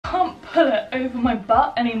pull it over my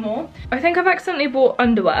butt anymore. I think I've accidentally bought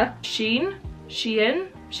underwear. Shein?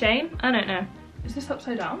 I don't know. Is this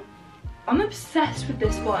upside down? I'm obsessed with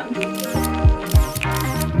this one.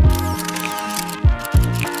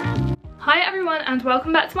 Hi everyone and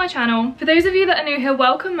welcome back to my channel. For those of you that are new here,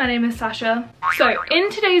 welcome. My name is Sasha. So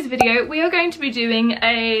in today's video we are going to be doing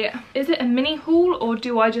is it a mini haul or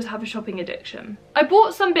do I just have a shopping addiction? I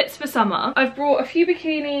bought some bits for summer. I've brought a few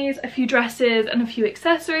bikinis, a few dresses and a few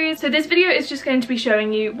accessories. So this video is just going to be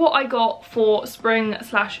showing you what I got for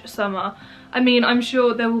spring/summer. I mean, I'm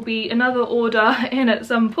sure there will be another order in at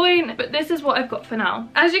some point, but this is what I've got for now.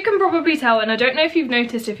 As you can probably tell, and I don't know if you've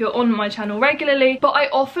noticed if you're on my channel regularly, but I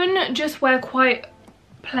often just wear quite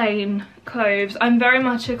plain clothes. I'm very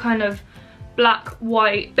much a kind of black,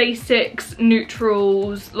 white, basics,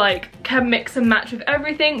 neutrals, like can mix and match with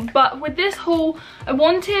everything. But with this haul, I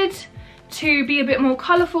wanted to be a bit more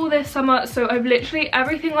colourful this summer, so I've literally,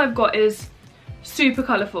 everything I've got is super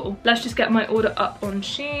colourful. Let's just get my order up on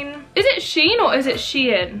Shein. Is it Shein or is it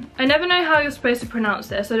Shein? I never know how you're supposed to pronounce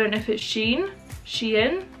this. I don't know if it's Shein,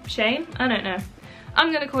 Shein, Shein, I don't know.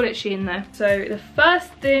 I'm gonna call it Shein though. So the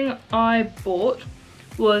first thing I bought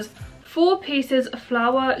was 4 pieces of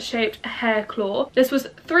flower shaped hair claw. This was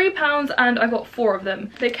 £3 and I got 4 of them.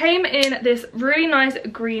 They came in this really nice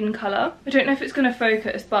green colour. I don't know if it's gonna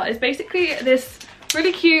focus, but it's basically this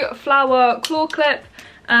really cute flower claw clip.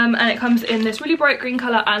 And it comes in this really bright green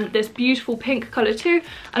colour and this beautiful pink colour too.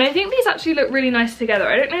 And I think these actually look really nice together.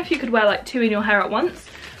 I don't know if you could wear like 2 in your hair at once,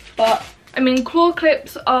 but I mean, claw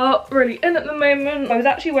clips are really in at the moment. I was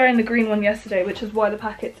actually wearing the green one yesterday, which is why the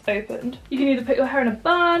packet's opened. You can either put your hair in a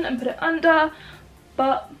bun and put it under,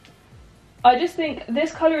 but I just think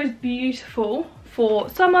this colour is beautiful for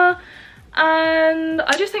summer. And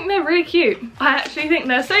I just think they're really cute. I actually think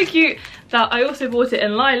they're so cute that I also bought it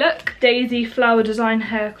in lilac. Daisy flower design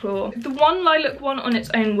hair claw. The one lilac one on its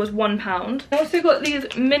own was £1. I also got these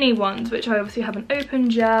mini ones, which I obviously haven't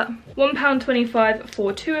opened yet. £1.25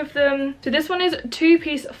 for 2 of them. So this one is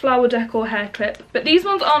 2-piece flower decor hair clip, but these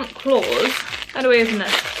ones aren't claws. How do we open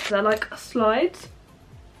this? They're like slides.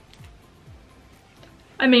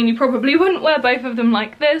 I mean, you probably wouldn't wear both of them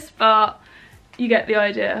like this, but you get the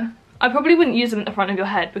idea. I probably wouldn't use them at the front of your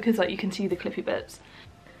head because like you can see the clippy bits.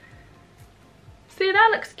 See, that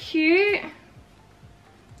looks cute.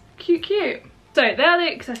 Cute. So they are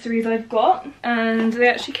the accessories I've got, and they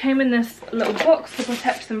actually came in this little box to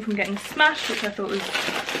protect them from getting smashed, which I thought was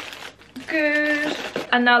good.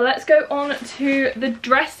 And now let's go on to the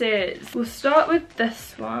dresses. We'll start with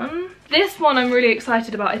this one. This one I'm really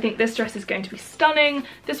excited about. I think this dress is going to be stunning.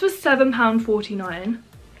 This was £7.49.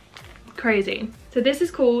 Crazy. So this is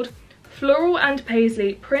called Floral and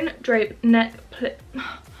Paisley Print Drape Neck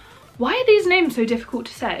Why are these names so difficult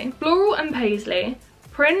to say? Floral and Paisley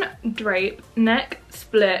Print Drape Neck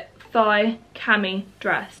Split Thigh Cami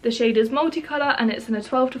Dress. The shade is multicolour and it's in a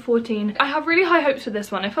 12 to 14. I have really high hopes for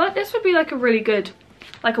this one. I feel like this would be like a really good,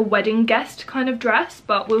 like a wedding guest kind of dress,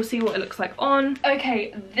 but we'll see what it looks like on.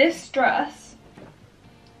 Okay, this dress.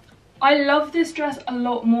 I love this dress a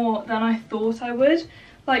lot more than I thought I would.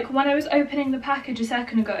 Like when I was opening the package a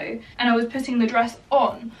second ago and I was putting the dress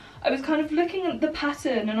on, I was kind of looking at the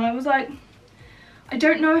pattern and I was like, I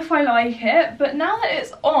don't know if I like it, but now that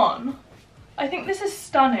it's on, I think this is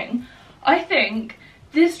stunning. I think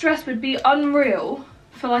this dress would be unreal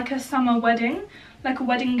for like a summer wedding, like a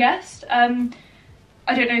wedding guest. I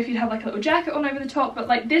don't know if you'd have like a little jacket on over the top, but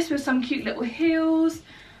like this with some cute little heels,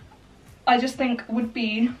 I just think would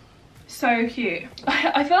be so cute.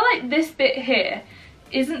 I feel like this bit here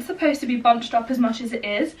isn't supposed to be bunched up as much as it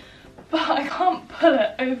is, but I can't pull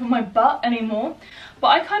it over my butt anymore. But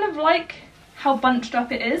I kind of like how bunched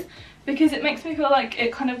up it is because it makes me feel like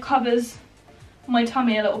it kind of covers my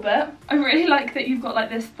tummy a little bit. I really like that you've got like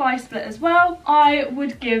this thigh split as well. I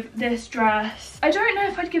would give this dress, I don't know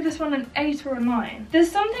if I'd give this one an 8 or a 9.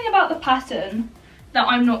 There's something about the pattern that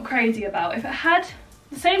I'm not crazy about. If it had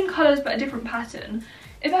the same colours but a different pattern,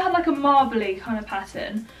 if it had like a marbly kind of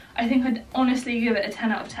pattern, I think I'd honestly give it a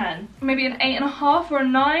 10 out of 10. Maybe an 8.5 or a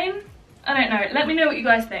 9. I don't know. Let me know what you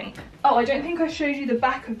guys think. Oh, I don't think I showed you the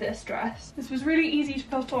back of this dress. This was really easy to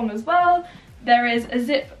put on as well. There is a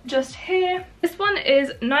zip just here. This one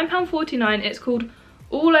is £9.49. It's called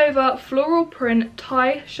All Over Floral Print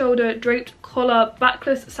Tie Shoulder Draped Collar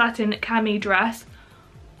Backless Satin Cami Dress.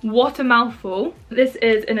 What a mouthful. This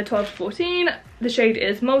is in a 12 to 14. The shade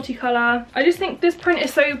is multicolour. I just think this print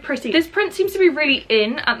is so pretty. This print seems to be really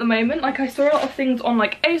in at the moment. Like I saw a lot of things on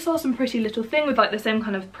like ASOS and Pretty Little Thing with like the same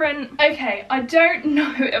kind of print. Okay, I don't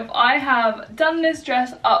know if I have done this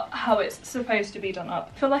dress up how it's supposed to be done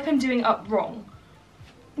up. I feel like I'm doing up wrong.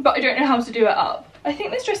 but I don't know how to do it up. I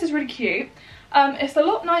think this dress is really cute. It's a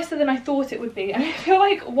lot nicer than I thought it would be, and I feel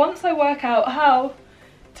like once I work out how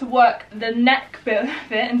to work the neck bit of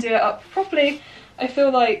it and do it up properly, I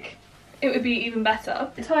feel like it would be even better.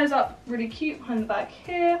 It ties up really cute behind the back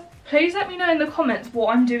here. Please let me know in the comments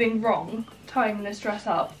what I'm doing wrong tying this dress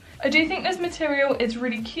up. I do think this material is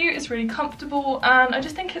really cute, it's really comfortable, and I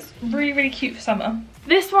just think it's really, really cute for summer.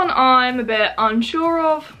 This one I'm a bit unsure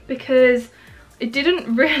of because I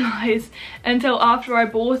didn't realise until after I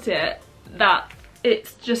bought it that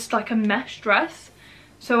it's just like a mesh dress.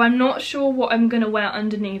 So I'm not sure what I'm going to wear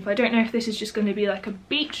underneath. I don't know if this is just going to be like a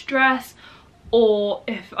beach dress or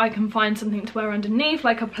if I can find something to wear underneath,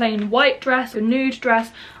 like a plain white dress, a nude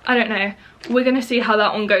dress. I don't know. We're going to see how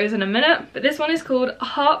that one goes in a minute. But this one is called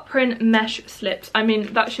Heart Print Mesh Slips. I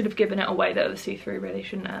mean, that should have given it away that it was see-through, really,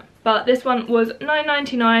 shouldn't it? But this one was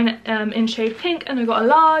 $9.99 in shade pink, and I got a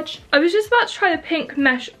large. I was just about to try the pink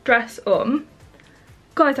mesh dress on.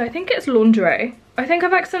 Guys, I think it's lingerie. I think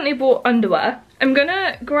I've accidentally bought underwear. I'm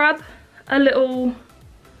gonna grab a little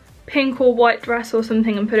pink or white dress or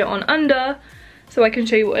something and put it on under so I can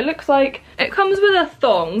show you what it looks like. It comes with a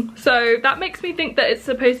thong, so that makes me think that it's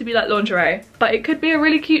supposed to be like lingerie, but it could be a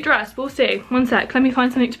really cute dress. We'll see. One sec, let me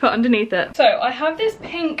find something to put underneath it. So I have this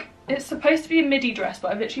pink, it's supposed to be a midi dress,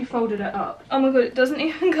 but I've literally folded it up. Oh my god, it doesn't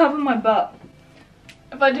even cover my butt.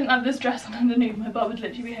 If I didn't have this dress on underneath, my butt would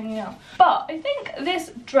literally be hanging out. But I think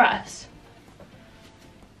this dress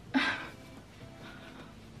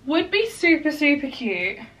would be super, super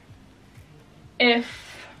cute if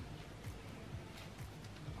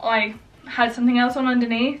I had something else on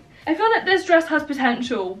underneath. I feel that this dress has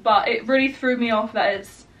potential, but it really threw me off that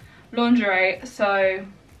it's lingerie, so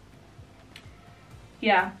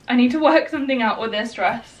yeah, I need to work something out with this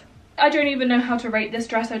dress. I don't even know how to rate this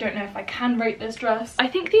dress. I don't know if I can rate this dress. I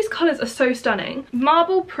think these colours are so stunning.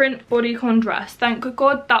 Marble print bodycon dress. Thank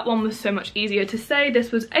God that one was so much easier to say.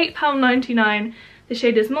 This was £8.99. The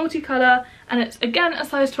shade is multicolour, and it's again a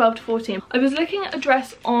size 12 to 14. I was looking at a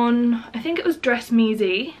dress on, I think it was Dress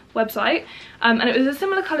Measy website, and it was a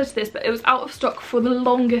similar colour to this, but it was out of stock for the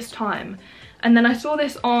longest time. And then I saw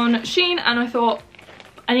this on Shein and I thought,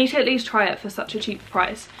 I need to at least try it for such a cheap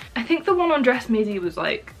price. I think the one on Dress Measy was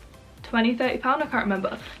like £20–30, I can't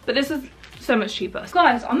remember, but this is so much cheaper.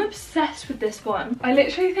 Guys, I'm obsessed with this one. I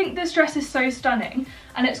literally think this dress is so stunning,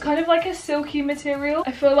 and it's kind of like a silky material.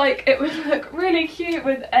 I feel like it would look really cute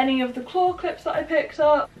with any of the claw clips that I picked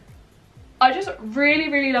up. I just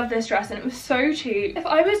really, really love this dress, and it was so cheap. If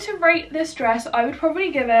I was to rate this dress, I would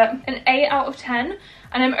probably give it an 8 out of 10,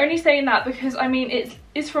 and I'm only saying that because, I mean,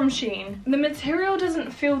 it's from Shein. The material doesn't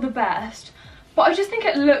feel the best, but I just think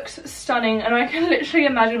it looks stunning, and I can literally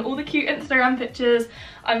imagine all the cute Instagram pictures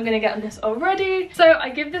I'm gonna get on this already. So I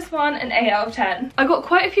give this one an 8 out of 10. I got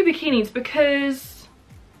quite a few bikinis because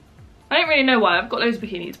I don't really know why. I've got loads of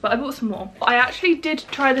bikinis, but I bought some more. I actually did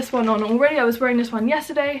try this one on already. I was wearing this one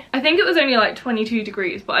yesterday. I think it was only like 22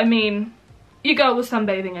 degrees, but I mean, your girl was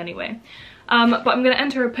sunbathing anyway. But I'm going to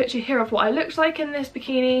enter a picture here of what I looked like in this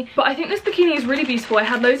bikini. But I think this bikini is really beautiful. I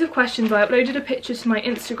had loads of questions. I uploaded a picture to my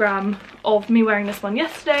Instagram of me wearing this one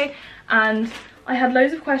yesterday, and I had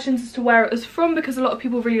loads of questions as to where it was from because a lot of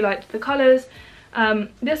people really liked the colours.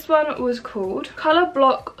 This one was called Colour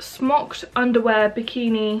Block Smocked Underwear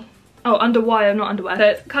Bikini. Oh, underwire, not underwear. So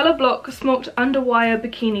it's Colour Block Smocked Underwire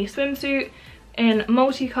Bikini Swimsuit in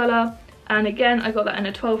multicolour. And again, I got that in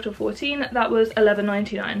a 12 to 14. That was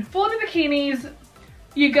 $11.99. For the bikinis,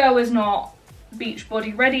 your girl is not beach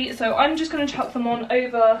body ready, so I'm just going to chuck them on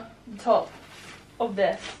over the top of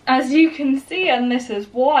this. As you can see, and this is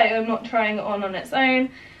why I'm not trying it on its own,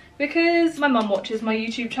 because my mum watches my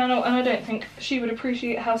YouTube channel and I don't think she would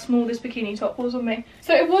appreciate how small this bikini top was on me.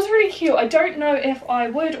 So it was really cute. I don't know if I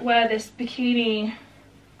would wear this bikini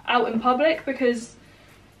out in public because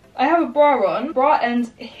I have a bra on. Bra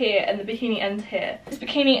ends here and the bikini ends here. This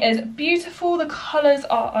bikini is beautiful. The colours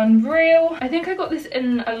are unreal. I think I got this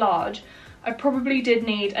in a large. I probably did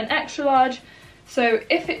need an extra large. So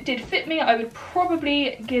if it did fit me, I would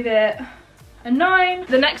probably give it a 9.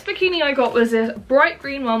 The next bikini I got was this bright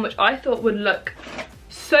green one, which I thought would look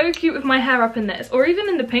so cute with my hair up in this, or even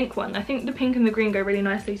in the pink one. I think the pink and the green go really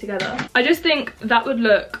nicely together. I just think that would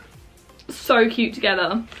look so cute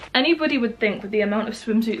together. Anybody would think with the amount of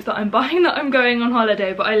swimsuits that I'm buying that I'm going on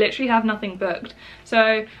holiday, but I literally have nothing booked.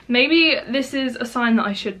 So maybe this is a sign that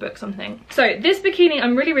I should book something. So this bikini,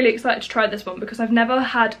 I'm really, really excited to try this one because I've never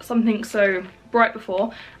had something so bright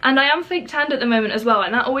before, and I am fake tanned at the moment as well,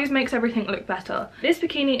 and that always makes everything look better. This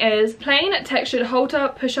bikini is plain textured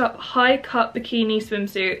halter push-up high cut bikini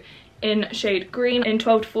swimsuit in shade green in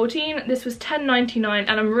 12 to 14. This was £10.99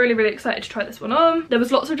 and I'm really excited to try this one on. There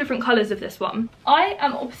was lots of different colours of this one. I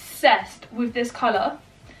am obsessed with this colour.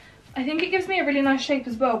 I think it gives me a really nice shape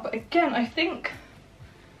as well, but again, I think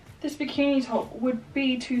this bikini top would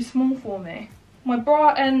be too small for me. My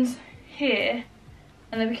bra ends here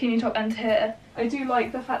and the bikini top ends here. I do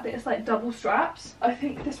like the fact that it's like double straps. I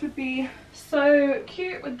think this would be so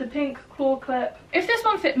cute with the pink claw clip. If this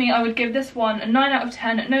one fit me, I would give this one a 9 out of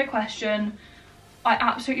 10, no question. I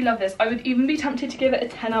absolutely love this. I would even be tempted to give it a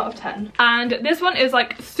 10 out of 10. And this one is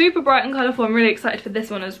like super bright and colourful. I'm really excited for this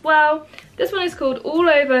one as well. This one is called All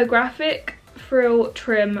Over Graphic Frill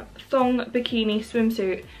Trim Thong Bikini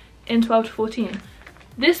Swimsuit in 12 to 14.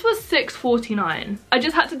 This was £6.49. I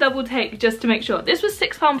just had to double take just to make sure. This was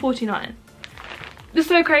 £6.49. This is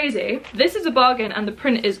so crazy. This is a bargain and the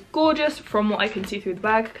print is gorgeous from what I can see through the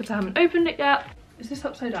bag because I haven't opened it yet. Is this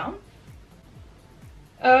upside down?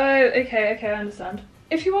 Oh, okay, I understand.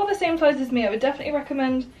 If you are the same size as me, I would definitely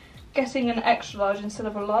recommend getting an extra large instead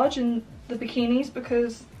of a large in the bikinis,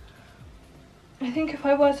 because I think if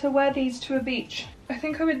I were to wear these to a beach, I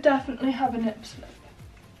think I would definitely have a nip slip.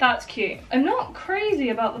 That's cute. I'm not crazy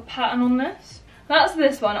about the pattern on this. That's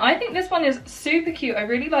this one. I think this one is super cute. I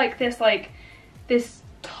really like this, like, this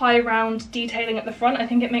tie round detailing at the front. I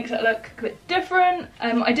think it makes it look a bit different.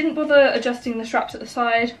 I didn't bother adjusting the straps at the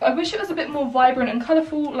side. I wish it was a bit more vibrant and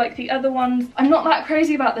colourful like the other ones. I'm not that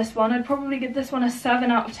crazy about this one. I'd probably give this one a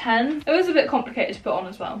 7 out of 10. It was a bit complicated to put on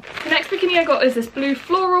as well. The next bikini I got is this blue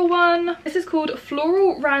floral one. This is called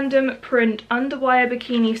Floral Random Print Underwire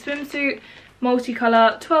Bikini Swimsuit.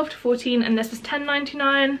 Multicolour, 12 to 14, and this was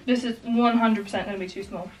 £10.99. This is 100% going to be too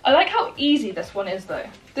small. I like how easy this one is though.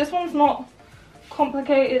 This one's not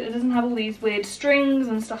complicated. It doesn't have all these weird strings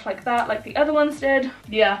and stuff like that like the other ones did.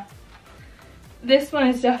 Yeah, this one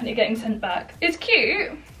is definitely getting sent back. It's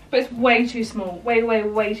cute, but it's way too small.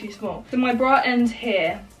 Way too small. So my bra ends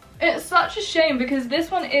here. It's such a shame because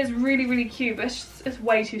this one is really cute, but it's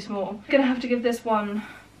way too small. I'm gonna have to give this one,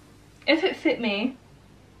 if it fit me,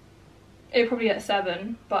 it probably gets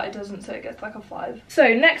 7, but it doesn't, so it gets like a 5.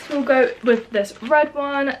 So next we'll go with this red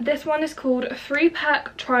one. This one is called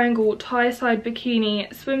 3-Pack Triangle Tie-Side Bikini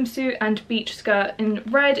Swimsuit and Beach Skirt in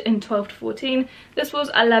red in 12 to 14. This was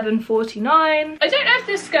 £11.49. I don't know if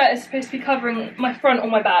this skirt is supposed to be covering my front or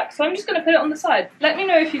my back, so I'm just going to put it on the side. Let me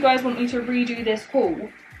know if you guys want me to redo this haul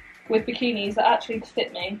with bikinis that actually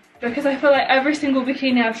fit me, because I feel like every single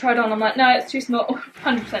bikini I've tried on I'm like, no, it's too small.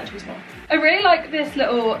 100% too small. I really like this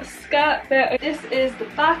little skirt bit. This is the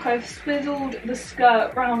back. I've swiveled the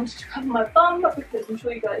skirt round to cover my bum because I'm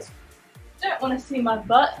sure you guys don't want to see my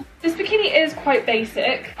butt. This bikini is quite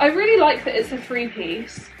basic. I really like that it's a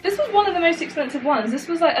 3-piece. This was one of the most expensive ones. This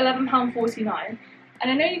was like £11.49,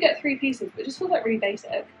 and I know you get 3 pieces, but it just feels like really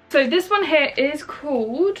basic. So this one here is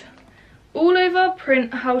called All Over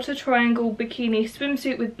Print How to Triangle Bikini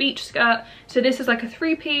Swimsuit with Beach Skirt. So this is like a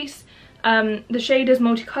 3-piece. The shade is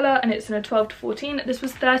multicolour and it's in a 12 to 14. This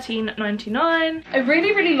was £13.99. I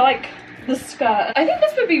really like the skirt. I think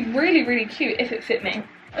this would be really cute if it fit me.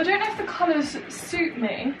 I don't know if the colours suit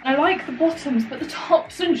me. I like the bottoms, but the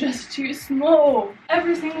tops are just too small.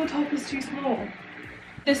 Every single top is too small.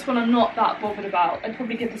 This one I'm not that bothered about. I'd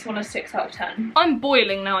probably give this one a 6 out of 10. I'm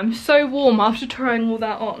boiling now. I'm so warm after trying all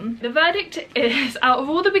that on. The verdict is, out of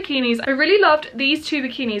all the bikinis, I really loved these 2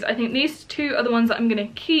 bikinis. I think these 2 are the ones that I'm going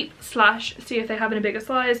to keep / see if they have in a bigger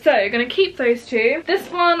size. So I'm going to keep those 2. This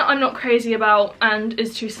one I'm not crazy about and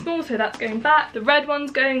is too small, so that's going back. The red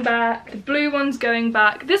one's going back. The blue one's going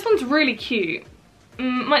back. This one's really cute.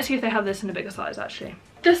 Might see if they have this in a bigger size actually.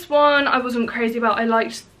 This one I wasn't crazy about. I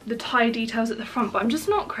liked the tie details at the front, but I'm just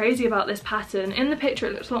not crazy about this pattern. In the picture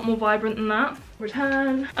it looks a lot more vibrant than that.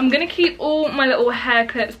 Return. I'm gonna keep all my little hair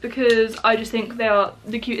clips because I just think they are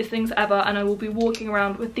the cutest things ever, and I will be walking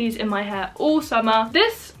around with these in my hair all summer.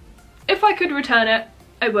 This, if I could return it,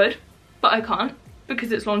 I would, but I can't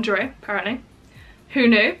because it's lingerie, apparently. Who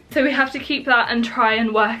knew? So we have to keep that and try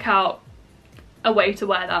and work out a way to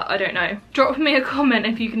wear that. I don't know. Drop me a comment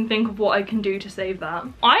if you can think of what I can do to save that.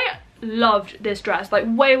 I loved this dress, like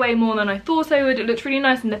way more than I thought I would. It looked really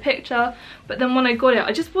nice in the picture, but then when I got it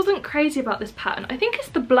I just wasn't crazy about this pattern. I think it's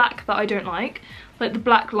the black that I don't like the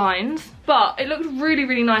black lines, but it looked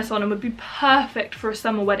really nice on and would be perfect for a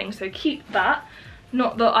summer wedding, so keep that.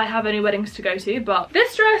 Not that I have any weddings to go to, but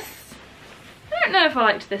this dress, I don't know if I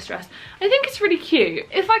liked this dress. I think it's really cute.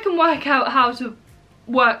 If I can work out how to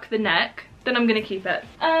work the neck, then I'm gonna keep it.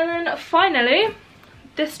 And then finally,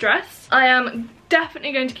 this dress. I am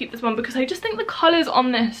definitely going to keep this one because I just think the colours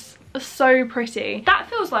on this are so pretty. That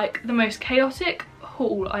feels like the most chaotic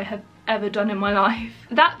haul I have ever done in my life.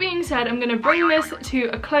 That being said, I'm going to bring this to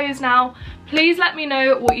a close now. Please let me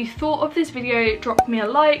know what you thought of this video. Drop me a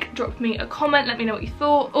like, drop me a comment, let me know what you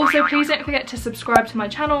thought. Also, please don't forget to subscribe to my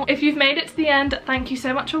channel. If you've made it to the end, thank you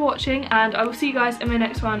so much for watching, and I will see you guys in my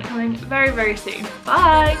next one coming very, very soon.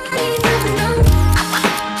 Bye!